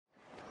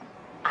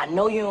I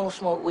know you don't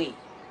smoke weed.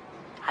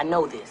 I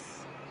know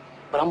this.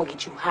 But I'm gonna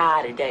get you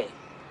high today.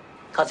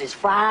 Cause it's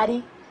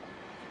Friday,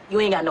 you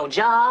ain't got no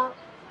job,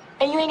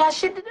 and you ain't got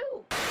shit to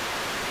do.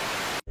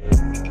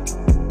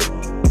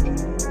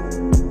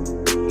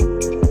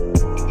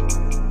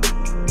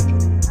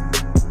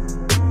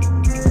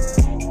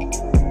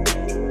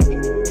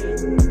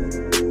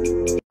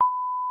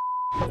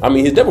 I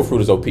mean, his devil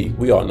fruit is OP.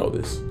 We all know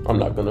this. I'm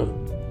not gonna...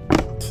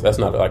 That's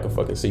not like a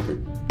fucking secret.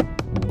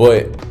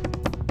 But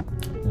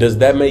does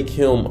that make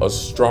him a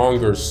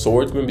stronger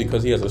swordsman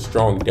because he has a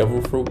strong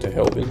devil fruit to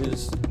help in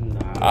his...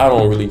 I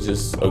don't really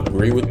just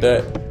agree with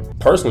that.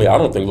 Personally, I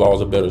don't think Law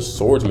is a better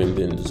swordsman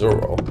than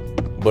Zoro.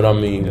 But I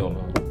mean,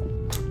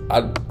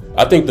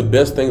 I think the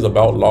best things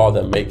about Law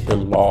that make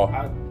him Law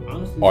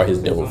are his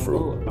devil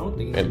fruit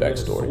and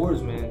backstory.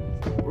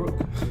 Brook.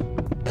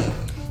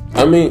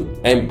 I mean,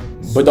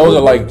 but those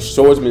are like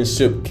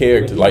swordsmanship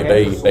characters. Like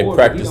they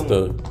practice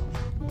the...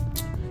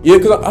 Yeah,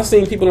 because I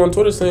seen people on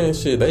Twitter saying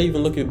shit. They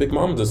even look at Big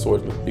Mom as a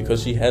swordsman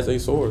because she has a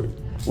sword,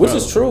 which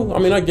is true. I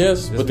mean, I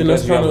guess, but then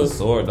that's kind of... a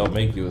sword don't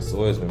make you a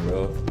swordsman,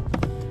 bro.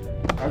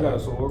 I got a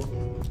sword.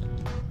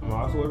 Am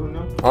I a swordsman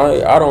now?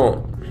 I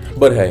don't.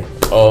 But hey,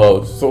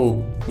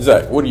 so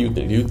Zach, what do you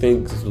think? Do you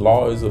think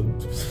Law is a...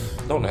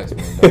 Don't ask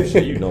me that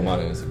shit. You know my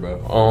answer,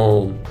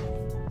 bro.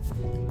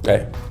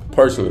 Hey,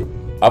 personally,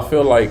 I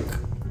feel like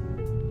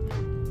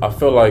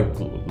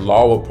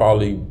Law will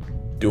probably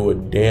do a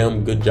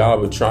damn good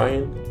job of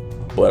trying,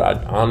 but I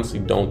honestly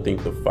don't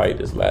think the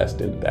fight is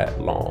lasting that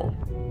long.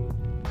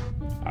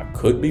 I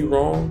could be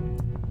wrong,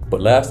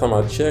 but last time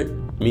I checked,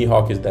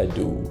 Mihawk is that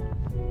dude.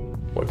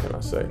 What can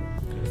I say?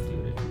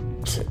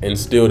 And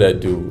still that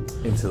dude.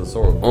 Until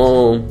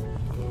Zoro.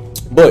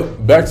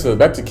 But back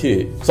to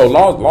Kid. So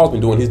Law's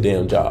been doing his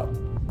damn job.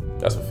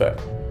 That's a fact.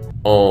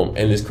 And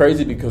it's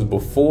crazy because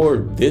before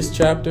this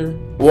chapter,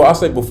 well, I'll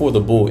say before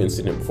the bull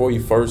incident, before he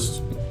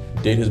first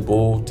did his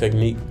bull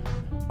technique,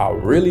 I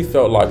really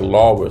felt like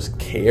Law was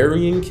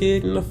carrying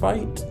Kid in the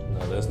fight.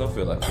 No, that's not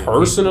feel like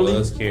personally.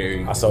 Was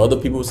carrying. I saw other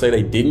people say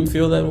they didn't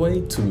feel that way.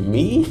 To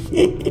me,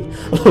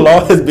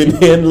 Law has been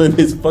handling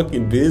his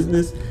fucking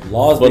business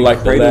for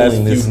like the last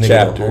few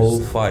chapters. The whole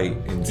fight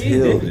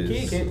until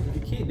this. The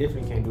kid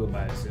definitely can't do it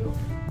by himself.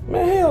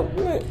 Man, hell,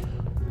 man.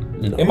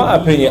 No. In my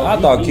opinion, I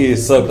thought Kid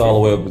sucked all the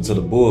way up into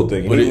the bull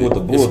thing. But even with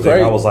the bull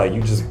thing, I was like,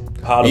 you just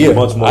piled up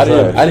much more.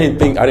 I didn't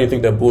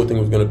think that bull thing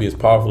was gonna be as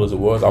powerful as it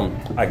was. I'm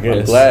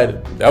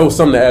glad that was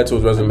something to add to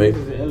his resume.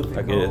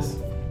 I guess.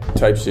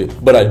 Type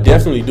shit. But I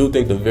definitely do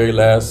think the very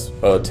last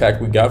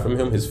attack we got from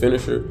him, his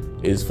finisher,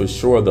 is for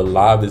sure the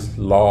livest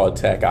Law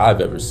attack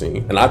I've ever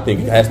seen. And I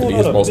think it has to be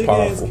his most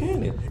powerful.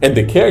 And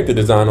the character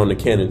design on the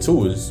cannon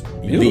too is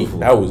elite.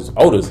 That was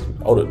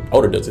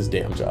Oda does his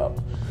damn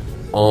job.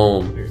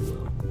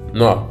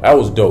 No, that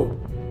was dope.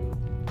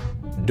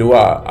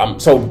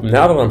 So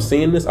now that I'm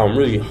seeing this, I'm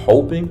really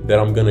hoping that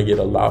I'm gonna get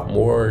a lot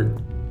more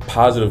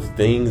positive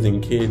things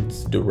in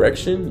Kid's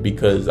direction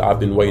because I've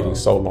been waiting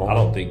so long. I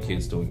don't think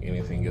Kid's doing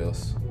anything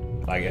else.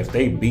 Like if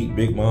they beat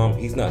Big Mom,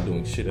 he's not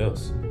doing shit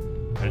else.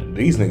 And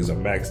these niggas are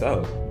maxed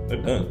out. They're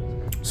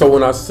done. So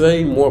when I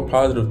say more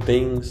positive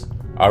things,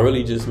 I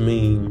really just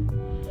mean...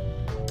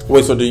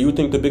 Wait, so do you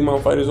think the Big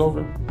Mom fight is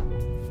over?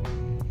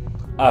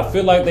 I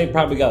feel like they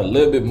probably got a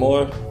little bit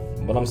more,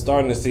 but I'm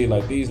starting to see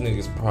like these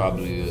niggas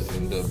probably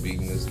end up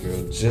beating this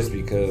girl just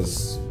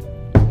because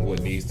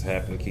what needs to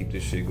happen to keep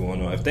this shit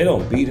going on. If they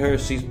don't beat her,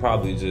 she's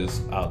probably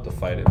just out the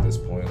fight at this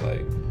point,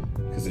 like,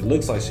 because it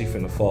looks like she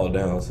finna fall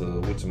down to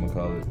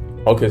whatchamacallit.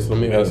 Okay, so let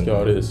me ask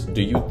y'all this: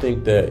 do y'all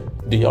think that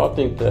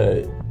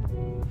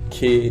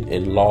Kid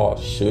and Law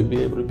should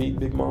be able to beat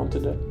Big Mom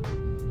today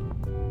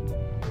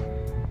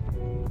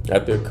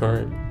at their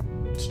current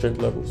strength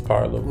levels,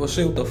 power levels? Well,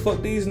 shit, what the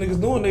fuck these niggas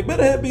doing? They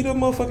better have beat her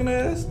motherfucking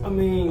ass. I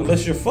mean,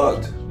 unless you're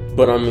fucked.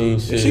 But I mean,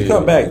 shit. If she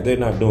come back, they're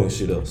not doing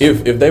shit else.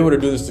 If they were to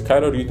do this to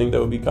Kaido, do you think that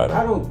would be Kaido?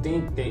 I don't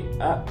think they.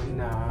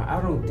 I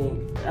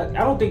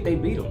don't think they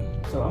beat him.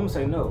 So I'm gonna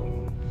say no.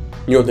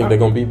 You don't think they're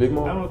gonna beat Big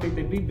Mom? I don't think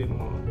they beat Big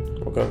Mom.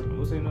 Okay. I'm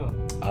gonna say no.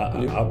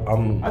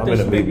 I'm think in a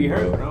she may be big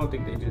hurt, but I don't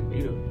think they just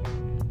beat him.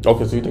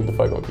 Okay, so you think the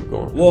fight gonna keep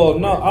going? Well,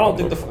 no, I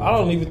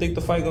don't even think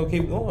the fight gonna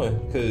keep going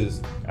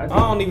because I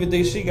don't even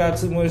think she got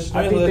too much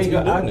strength left to be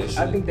doing this shit.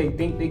 I think they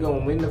think they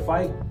gonna win the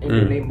fight and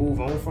then they move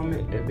on from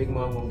it. That Big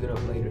Mom gonna get up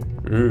later.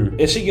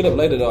 If she get up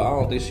later though, I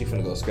don't think she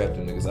finna go scrap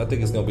them niggas. I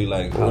think it's gonna be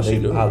like how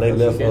they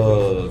left.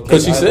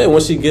 Because she said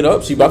when she get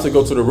up, she about to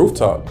go to the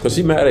rooftop because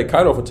she mad at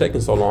Kaido for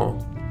taking so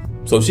long.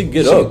 So if she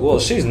get up, well,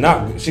 she's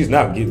not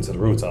getting to the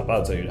rooftop.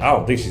 I'll tell you. I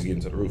don't think she's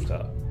getting to the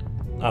rooftop.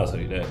 I'll tell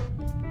you that.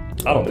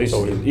 I don't think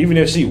so. Even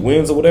if she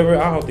wins or whatever,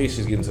 I don't think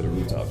she's getting to the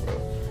rooftop, bro.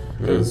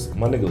 Because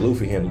my nigga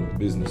Luffy handling the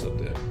business up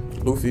there.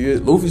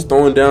 Luffy's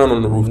throwing down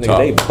on the rooftop.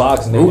 Nigga, they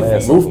boxing their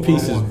ass. Roof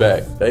piece is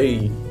back.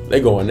 They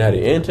going at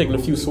it and taking a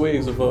few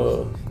swigs of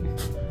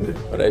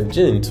that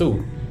gin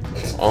too.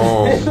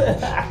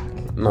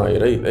 No, yeah,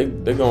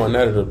 they going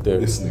at it up there.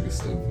 This nigga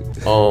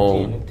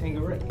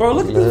stupid. Bro,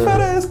 look at this fat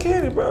ass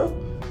cannon, bro.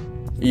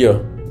 Yeah.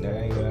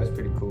 That's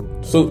pretty cool.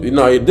 So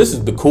this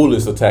is the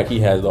coolest attack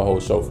he has the whole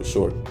show for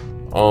sure.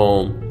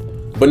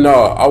 But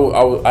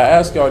no, I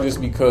ask y'all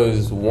just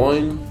because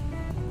one,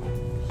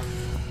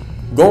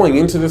 going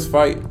into this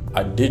fight,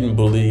 I didn't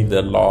believe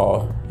that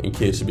Law and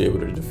Kid should be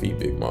able to defeat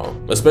Big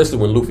Mom, especially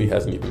when Luffy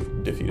hasn't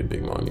even defeated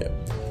Big Mom yet.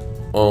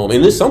 And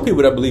there's some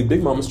people that believe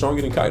Big Mom is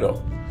stronger than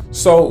Kaido.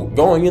 So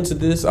going into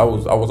this, I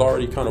was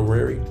already kind of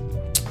wary,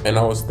 and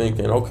I was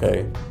thinking,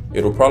 okay,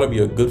 it'll probably be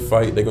a good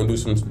fight. They're gonna do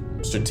some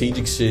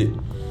strategic shit,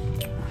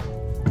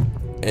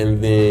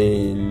 and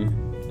then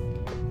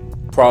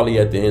probably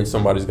at the end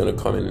somebody's gonna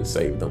come in and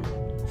save them.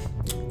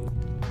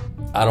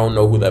 I don't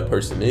know who that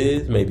person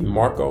is. Maybe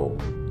Marco,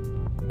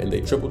 and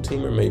they triple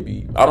team her.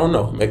 Maybe, I don't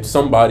know. Maybe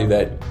somebody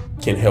that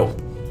can help.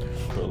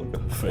 Bro, look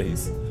at her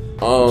face.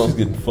 She's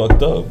getting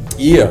fucked up.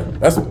 Yeah,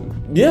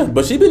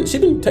 but she been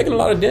taking a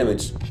lot of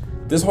damage.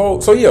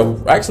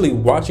 Actually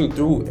watching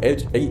through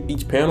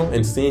each panel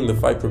and seeing the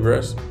fight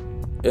progress,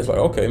 it's like,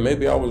 okay,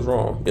 maybe I was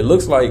wrong. It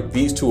looks like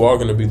these two are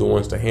gonna be the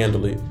ones to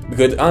handle it,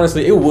 because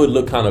honestly, it would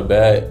look kind of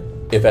bad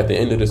if at the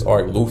end of this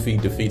arc, Luffy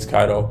defeats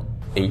Kaido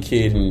and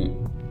Kid and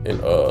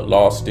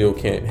Law still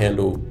can't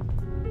handle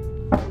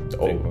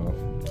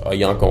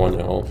Yonko on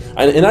their own.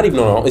 And not even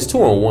on their own. It's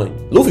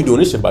 2-on-1. Luffy doing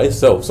this shit by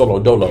himself, solo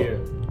dolo. Yeah.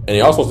 And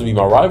y'all supposed to be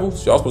my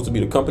rivals. Y'all supposed to be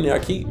the company I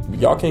keep.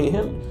 Y'all can't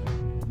handle.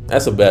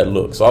 That's a bad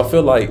look. So I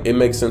feel like it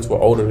makes sense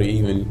for Oda to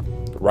even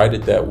write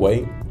it that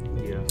way.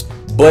 Yeah.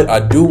 But I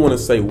do want to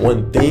say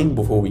one thing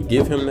before we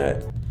give him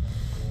that.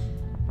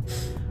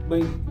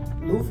 But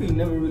Luffy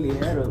never really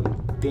had a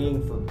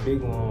thing for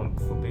Big Mom.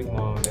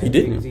 He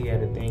didn't. He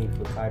had a thing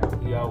for Kaido.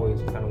 He always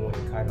kind of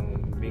wanted Kaido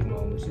and Big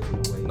Mom was just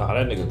in the way. Nah,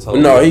 that nigga told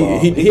No, me.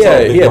 he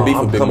had beef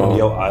with Big Mom. To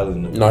your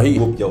island. No,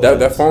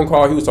 that phone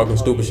call, he was talking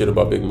stupid shit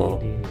about Big Mom.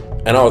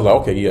 And I was like,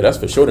 okay, yeah, that's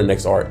for sure the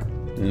next arc.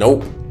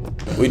 Nope.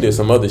 We did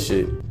some other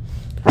shit.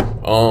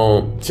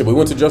 We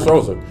went to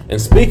Dressrosa. And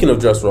speaking of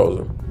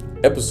Dressrosa,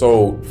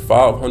 episode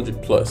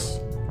 500 plus.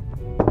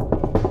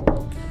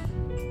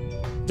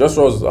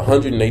 Dressrosa is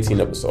 118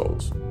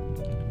 episodes.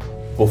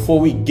 Before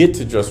we get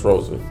to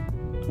Dressrosa,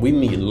 we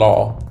meet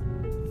Law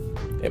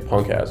at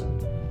Punk Hazard.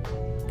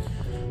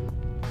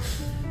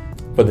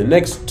 For the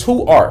next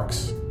 2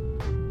 arcs,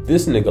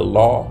 this nigga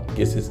Law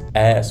gets his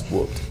ass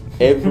whooped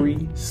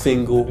every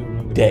single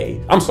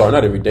day. I'm sorry,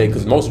 not every day,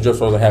 because most of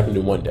Dressrosa happened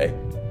in one day.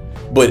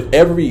 But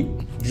Punk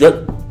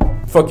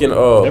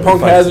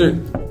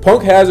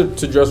Hazard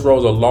to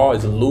Dressrosa, Law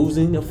is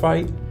losing a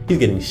fight. He's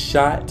getting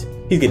shot.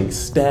 He's getting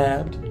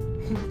stabbed.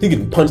 He's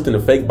getting punched in the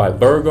face by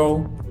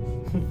Virgo.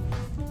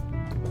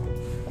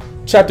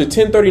 Chapter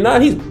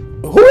 1039,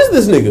 who is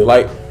this nigga?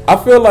 Like, I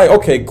feel like,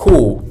 okay,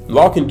 cool.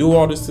 Law can do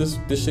all this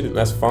shit, and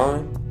that's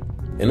fine.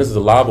 And this is a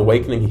live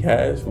awakening he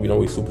has. We know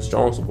he's super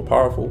strong, super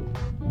powerful.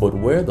 But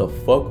where the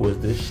fuck was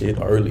this shit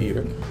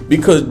earlier?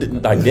 Because,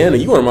 like, Dana,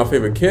 you are one of my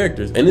favorite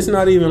characters. And it's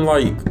not even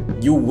like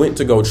you went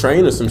to go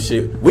train or some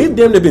shit. We've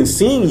damn near been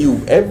seeing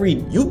you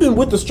you've been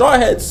with the Straw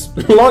Hats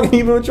longer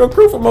even with your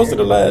crew for most of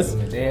the last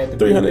 300.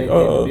 They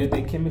build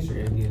their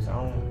chemistry, I guess. I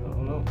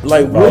don't know.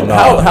 Like,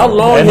 how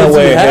long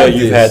has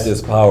you had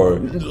this power?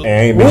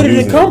 And where did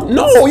it come?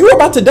 No, you were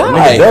about to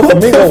die.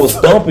 Doflamingo was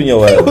stomping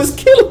your ass. He was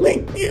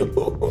killing you.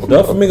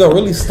 Doflamingo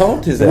really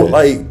stomped his ass.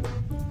 Like,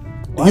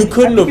 you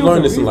couldn't have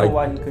learned this in like.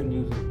 Why he couldn't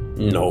use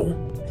it? No,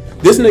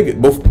 this nigga,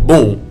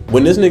 boom.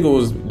 When this nigga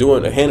was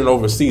handing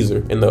over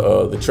Caesar in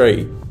the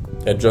trade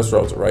at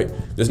Dressrosa, right?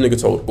 This nigga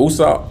told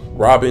Usopp,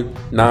 Robin,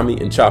 Nami,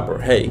 and Chopper,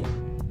 "Hey,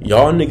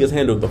 y'all niggas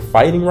handle the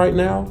fighting right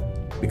now,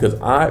 because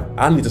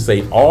I need to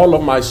save all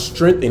of my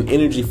strength and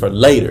energy for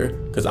later,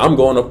 because I'm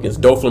going up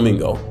against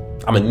Doflamingo.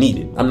 I'm gonna need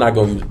it. I'm not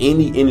gonna use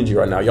any energy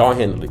right now. Y'all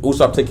handle it.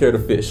 Usopp, take care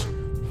of the fish."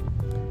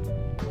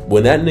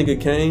 When that nigga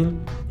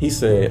came, he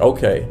said,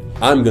 okay,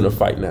 I'm gonna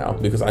fight now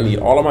because I need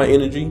all of my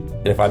energy,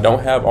 and if I don't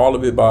have all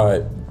of it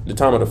by the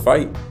time of the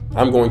fight,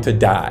 I'm going to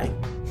die.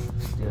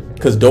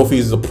 Because Dofi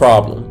is a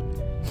problem.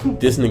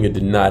 This nigga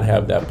did not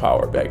have that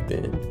power back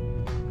then.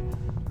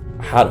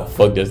 How the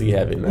fuck does he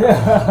have it now?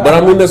 But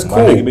I mean, that's cool.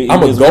 I'm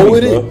gonna go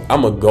with it.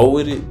 I'm gonna go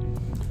with it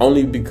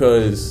only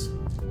because,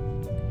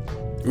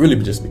 really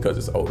just because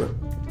it's older.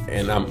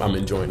 And I'm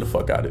enjoying the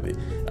fuck out of it.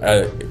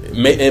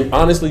 And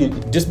honestly,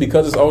 just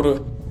because it's older,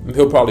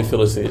 he'll probably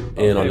fill us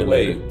in on it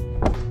later.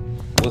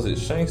 Was it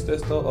Shanks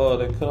that cut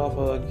off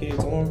a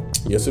kid's arm?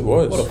 Yes, it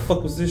was. What the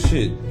fuck was this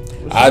shit?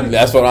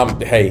 That's what I'm.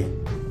 Hey,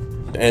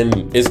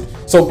 and it's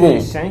so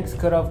boom. Shanks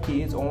cut off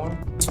kid's arm.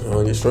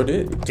 It sure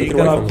did. He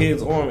cut off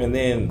kid's arm, and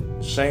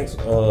then Shanks.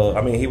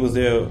 He was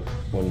there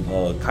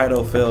when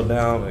Kaido fell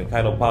down, and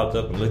Kaido popped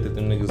up and looked at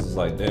them niggas. Was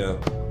like, damn.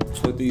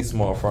 Put these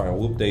small fry and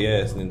whooped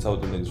their ass, and then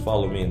told them niggas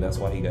follow me, and that's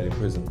why he got in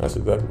prison. That's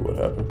exactly what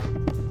happened.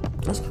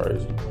 That's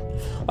crazy.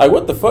 Like,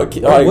 what the fuck?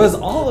 Like, what's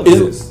all of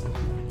this?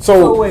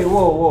 So wait,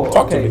 whoa.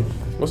 Talk to me.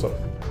 What's up?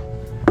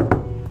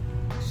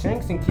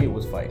 Shanks and Kid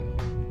was fighting.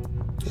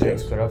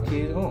 Shanks cut off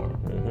Kid's arm.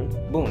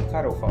 Mm-hmm. Boom,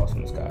 Kaido falls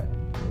from the sky.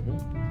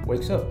 Mm-hmm.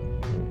 Wakes up.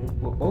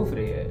 Mm-hmm. With both of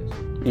their ass.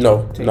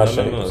 No, not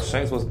Shanks. No,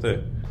 Shanks wasn't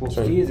there. Well,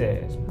 Kid's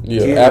ass.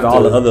 Yeah, after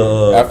all the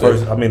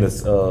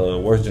other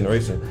worst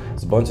generation.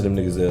 There's a bunch of them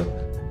niggas there.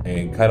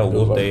 and Kaido was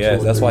whooped like their 2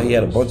 ass. or That's 3 why he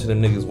had a years. bunch of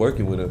them niggas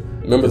working with him.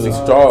 Remember the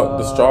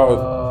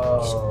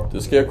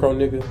scarecrow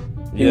nigga?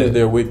 He was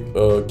there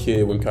with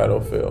Kid when Kaido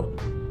fell.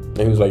 And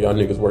he was like, y'all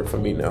niggas work for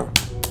me now.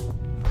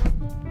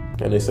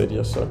 And they said,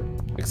 yes, sir.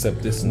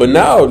 Except this. But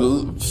now,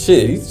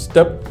 shit,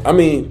 I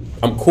mean,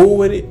 I'm cool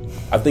with it.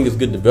 I think it's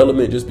good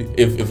development.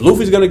 If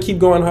Luffy's gonna keep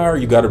going higher,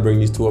 you got to bring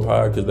these two up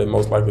higher because they're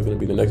most likely gonna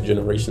be the next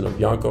generation of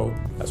Yonko.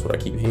 That's what I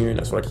keep hearing.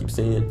 That's what I keep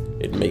seeing.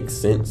 It makes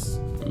sense,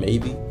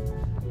 maybe.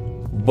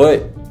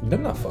 But they're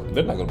not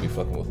gonna be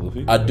fucking with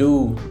Luffy. I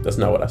do. That's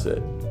not what I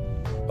said.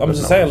 I'm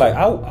just saying, like,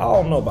 I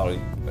don't know about a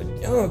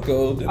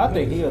Yonko. I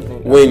think he'll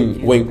think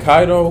When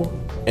Kaido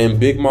and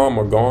Big Mom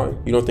are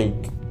gone, you don't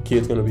think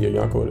Kid's gonna be a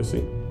Yonko to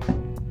see?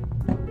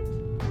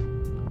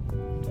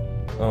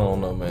 I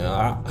don't know, man.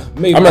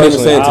 I'm not even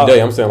saying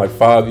today. I'm saying like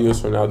 5 years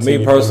from now.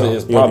 Me personally,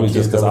 it's probably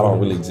just because I don't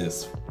really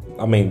just.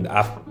 I mean,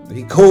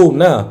 he cool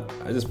now.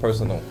 I just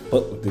personally don't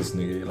fuck with this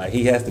nigga. Like,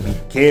 he has to be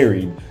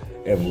carried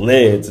and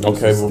led to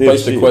okay, but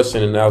place the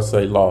question and now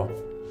say Law.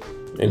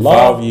 In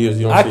Law, 5 years,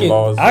 you don't see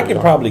Law. I can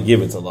probably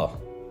give it to Law.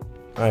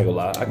 I ain't gonna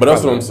lie. But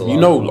that's what I'm saying.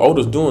 You know,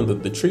 Oda's doing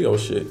the trio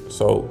shit,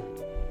 so.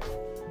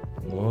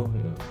 Well,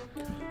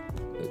 yeah.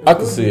 I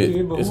can see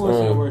it. But It's who was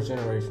in the worst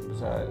generation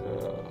besides?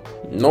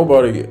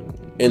 Nobody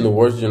in the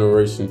worst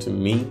generation to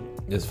me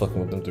Just fucking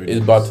with them 3. is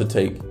about to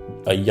take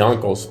a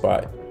Yonko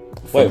spot.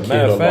 Wait,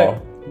 matter of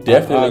fact,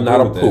 definitely not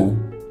a Pooh.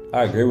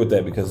 I agree with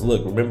that because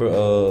look, remember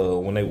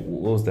when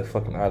what was that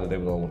fucking island they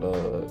was on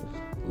with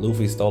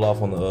Luffy stole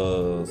off on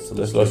the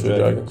Celestial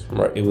Dragons.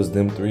 Right. It was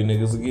them 3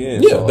 niggas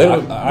again. Yeah,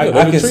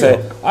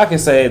 so I can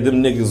say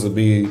them niggas would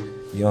be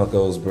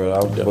Yonkos,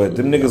 bro. But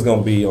them niggas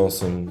gonna be on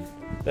some.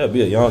 They'll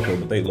be a Yonko,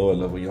 but they lower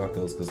level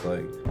Yonkos because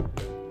like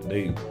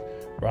they.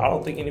 Bro, I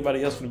don't think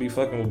anybody else would be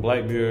fucking with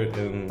Blackbeard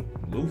and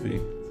Luffy.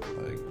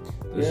 Like,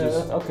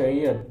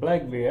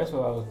 Blackbeard. That's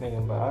what I was thinking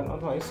about. I'm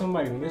like,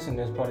 somebody missing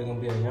that's probably gonna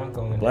be a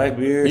Yonko.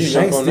 Blackbeard. He's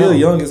Shanks Yonko still now.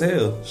 young as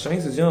hell.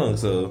 Shanks is young,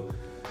 so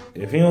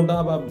if he don't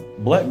die by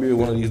Blackbeard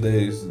one of these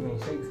days, I mean,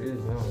 Shanks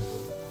is young.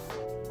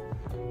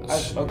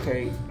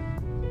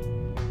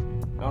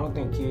 I don't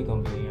think Kid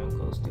gonna be a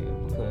Yonko still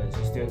because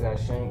he still got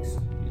Shanks.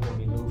 He's gonna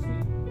be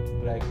Luffy,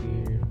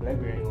 Blackbeard.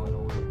 Blackbeard ain't going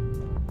nowhere.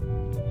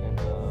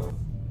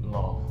 And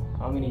Law.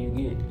 How many you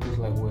get? It's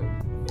like what?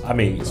 I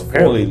mean,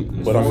 apparently,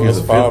 But I mean,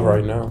 it's 5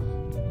 right now.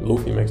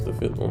 Luffy makes the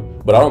 5th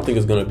one. But I don't think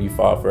it's going to be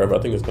 5 forever. I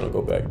think it's going to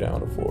go back down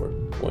to 4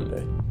 one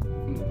day.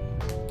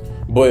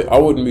 But I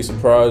wouldn't be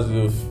surprised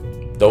if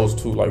those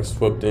two like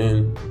swept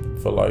in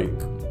for like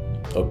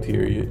a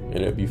period and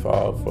it'd be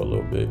 5 for a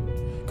little bit.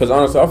 Because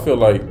honestly, I feel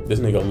like this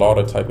nigga Law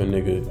the type of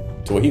nigga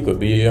to where he could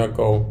be a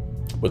Yonko,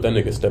 but that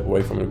nigga step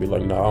away from it and be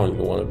like, nah, I don't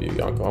even want to be a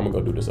Yonko. I'm going to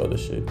go do this other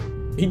shit.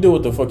 He do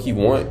what the fuck he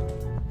want.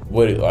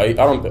 But like,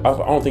 I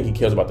don't think he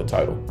cares about the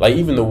title. Like,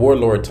 even the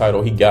Warlord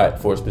title he got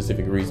for a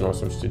specific reason on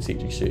some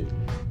strategic shit.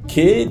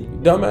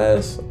 Kid,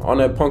 dumbass, on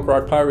that punk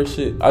rock pirate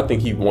shit, I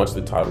think he wants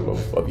the title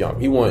of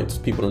Yonko. He wants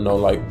people to know,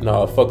 like,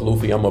 nah, fuck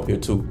Luffy, I'm up here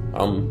too.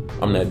 I'm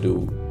that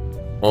dude.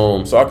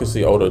 So I can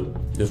see Oda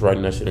just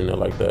writing that shit in there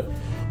like that.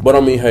 But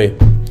I mean, hey,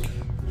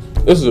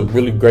 this is a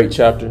really great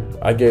chapter.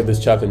 I gave this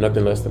chapter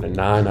nothing less than a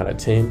 9 out of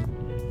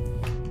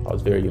 10. I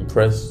was very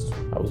impressed.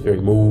 I was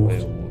very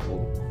moved.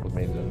 What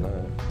made it a 9?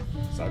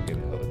 So I give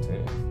it another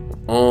 10.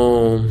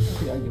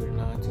 I give it a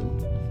 9 too.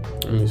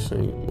 Let me see.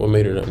 What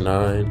made it a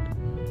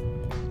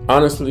 9?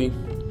 Honestly,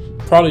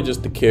 probably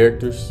just the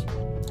characters.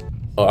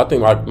 I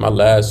think my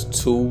last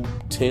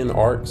 10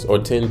 arcs or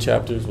 10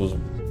 chapters was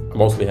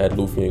mostly had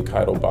Luffy and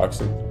Kaido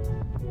boxing.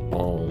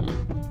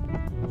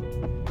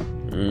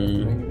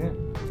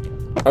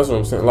 That's what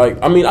I'm saying. Like,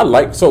 I mean,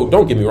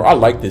 don't get me wrong, I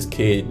like this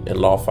Kid and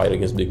Law fight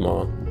against Big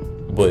Mom,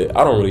 but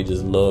I don't really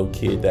just love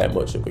Kid that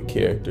much of a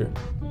character.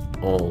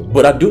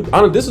 But I do.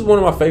 This is one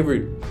of my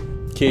favorite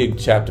Kid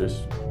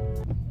chapters.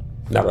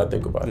 Now that I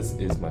think about it, This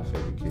is my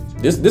favorite Kid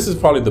chapter. this is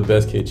probably the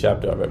best Kid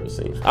chapter I've ever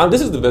seen.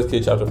 This is the best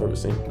Kid chapter I've ever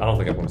seen. I don't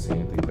think I've ever seen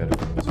anything better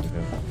than this with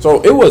him.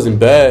 So it wasn't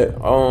bad.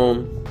 I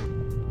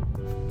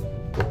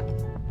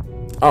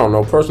don't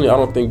know. Personally, I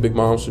don't think Big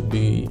Mom should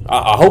be.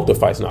 I hope the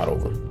fight's not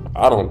over.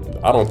 I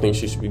don't think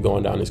she should be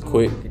going down this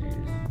quick.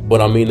 But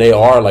I mean, they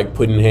are like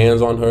putting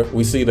hands on her.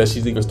 We see that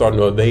she's even starting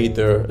to evade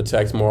their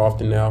attacks more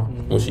often now.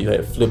 When she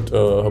had flipped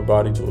her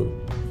body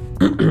to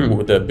it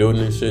with that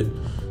building and shit.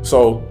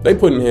 So they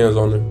putting hands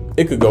on her.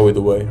 It could go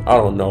either way. I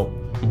don't know.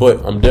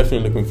 But I'm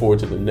definitely looking forward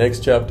to the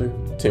next chapter,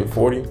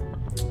 1040.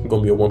 It's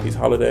gonna be a One Piece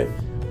holiday.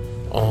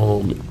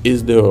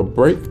 Is there a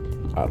break?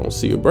 I don't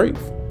see a break.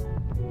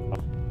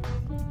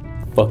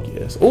 Fuck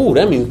yes. Oh,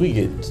 that means we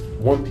get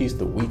One Piece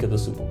the week of the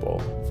Super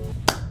Bowl.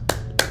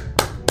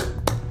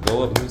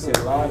 Go up. We said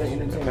a lot of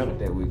entertainment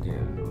that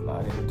weekend. A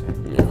lot of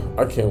entertainment.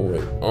 Yeah, I can't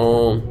wait.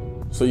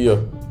 So yeah.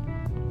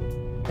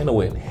 Ain't no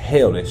way in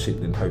hell that shit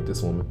didn't hurt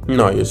this woman.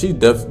 No, yeah, she's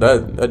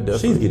definitely.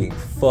 She's getting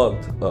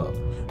fucked up.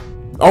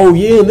 Oh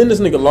yeah, and then this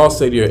nigga Law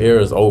said your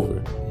era is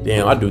over.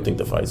 Damn, I do think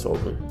the fight's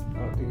over. I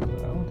don't think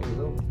it's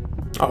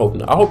over. I hope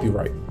not. I hope you're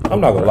right. I'm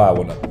not gonna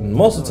lie.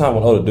 Most of the time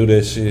when Oda do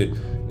that shit,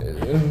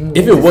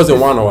 If it wasn't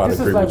Wano, I'd This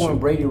agree is like with when you.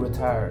 Brady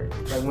retired.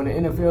 Like when the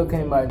NFL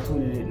came out and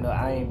tweeted it, no,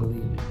 I ain't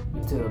believe it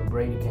until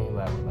Brady came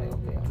out and was like,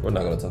 okay. We're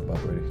not gonna talk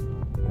about Brady.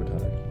 We're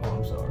tired. Oh,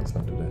 I'm sorry. Let's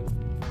not do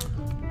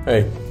that.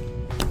 Hey,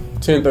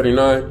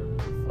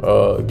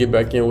 10:39. Get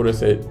back in with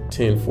us at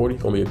 10:40.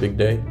 Gonna be a big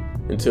day.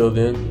 Until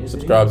then,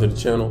 subscribe to the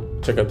channel.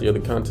 Check out the other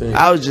content.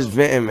 I was just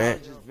venting, man.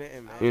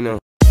 You know.